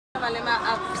Malema,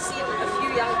 I've seen a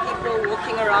few young people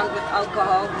walking around with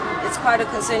alcohol. It's quite a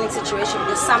concerning situation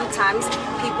because sometimes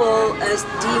people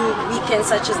deem weekends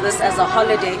such as this as a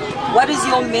holiday. What is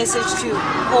your message to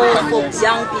call for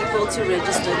young people to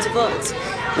register to vote?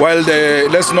 Well,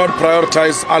 let's not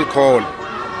prioritize alcohol.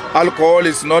 Alcohol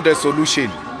is not a solution.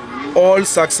 All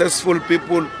successful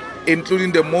people,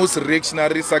 including the most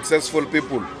reactionary successful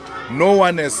people, no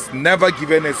one has never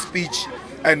given a speech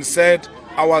and said,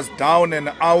 I was down and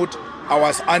out, I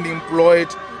was unemployed,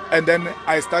 and then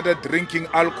I started drinking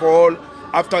alcohol.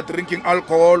 After drinking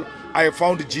alcohol, I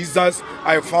found Jesus,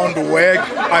 I found work,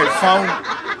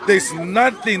 there's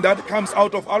nothing that comes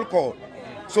out of alcohol.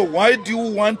 So why do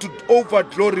you want to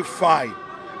over-glorify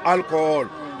alcohol?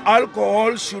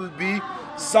 Alcohol should be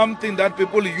something that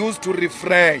people use to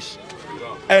refresh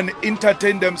and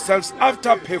entertain themselves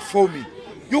after performing.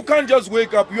 You can't just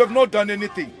wake up, you have not done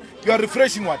anything. You are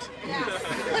refreshing what?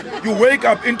 You wake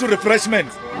up into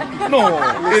refreshment. No,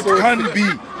 it can't be.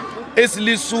 It's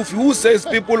Lissufi who says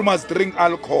people must drink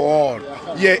alcohol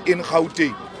here in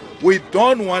Gauteng. We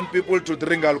don't want people to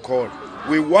drink alcohol.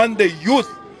 We want the youth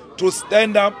to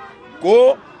stand up,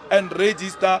 go and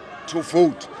register to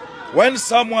vote. When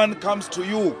someone comes to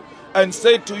you and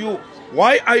say to you,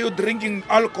 why are you drinking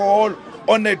alcohol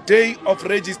on a day of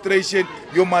registration?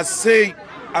 You must say,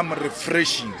 I'm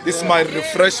refreshing. This is my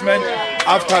refreshment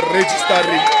after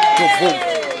registering to vote.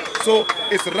 So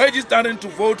it's registering to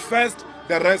vote first,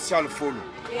 the rest shall follow.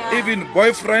 Even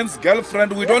boyfriends,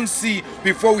 girlfriends, we don't see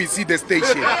before we see the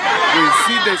station. We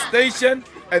see the station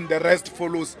and the rest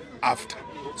follows after.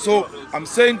 So I'm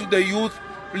saying to the youth,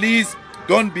 please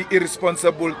don't be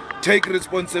irresponsible. Take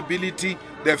responsibility.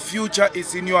 The future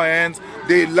is in your hands.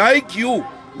 They like you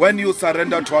when you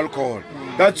surrender to alcohol.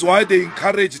 That's why they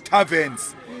encourage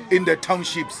taverns in the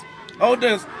townships. How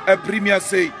does a premier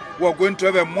say we're going to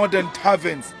have a modern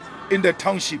taverns in the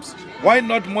townships? Why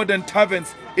not modern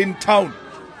taverns in town?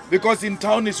 Because in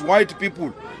town is white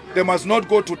people. They must not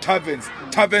go to taverns.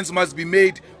 Taverns must be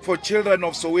made for children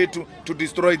of Soweto to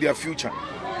destroy their future.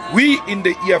 We in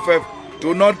the EFF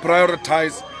do not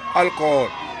prioritize alcohol.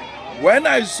 When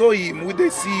I saw him with the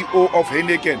CEO of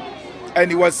Heineken and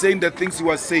he was saying the things he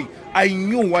was saying, I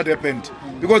knew what happened.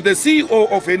 Because the CEO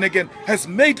of Heineken has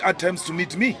made attempts to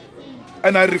meet me.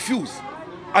 And I refuse.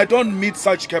 I don't meet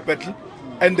such capital.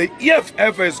 And the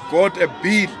EFF has got a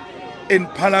bill in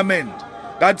Parliament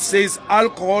that says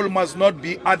alcohol must not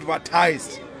be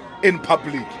advertised in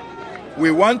public.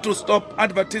 We want to stop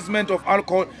advertisement of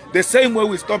alcohol the same way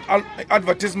we stopped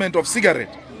advertisement of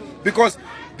cigarette. Because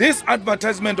this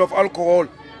advertisement of alcohol,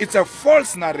 it's a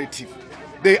false narrative.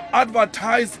 They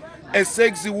advertise a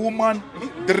sexy woman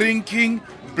drinking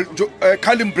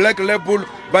Carling Black Label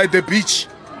by the beach.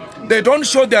 They don't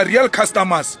show their real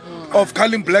customers of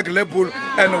Carling Black Label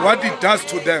and what it does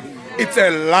to them. It's a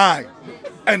lie.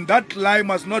 And that lie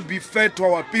must not be fed to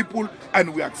our people,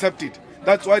 and we accept it.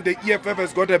 That's why the EFF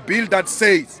has got a bill that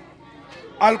says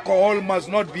alcohol must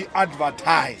not be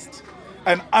advertised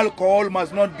and alcohol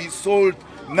must not be sold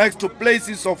next to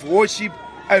places of worship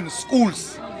and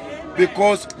schools,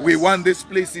 because we want these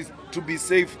places to be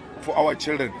safe for our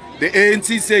children. The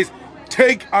ANC says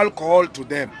take alcohol to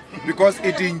them because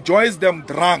it enjoys them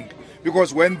drunk,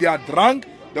 because when they are drunk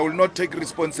they will not take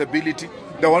responsibility,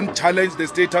 they won't challenge the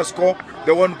status quo,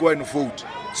 they won't go and vote.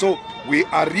 So we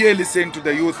are really saying to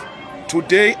the youth,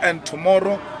 today and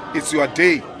tomorrow is your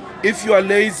day. If you are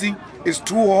lazy, it's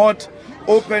too hot,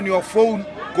 open your phone,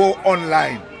 go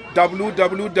online,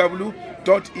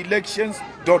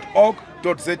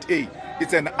 www.elections.org.za.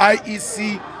 It's an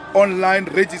IEC online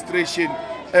registration,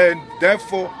 and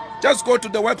therefore just go to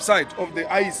the website of the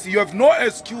IEC. You have no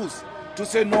excuse to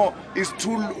say no, it's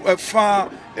too far,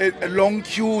 long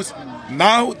queues.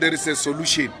 Now there is a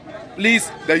solution. Please,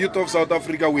 the youth of South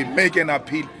Africa will make an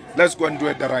appeal. Let's go and do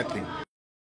it the right thing.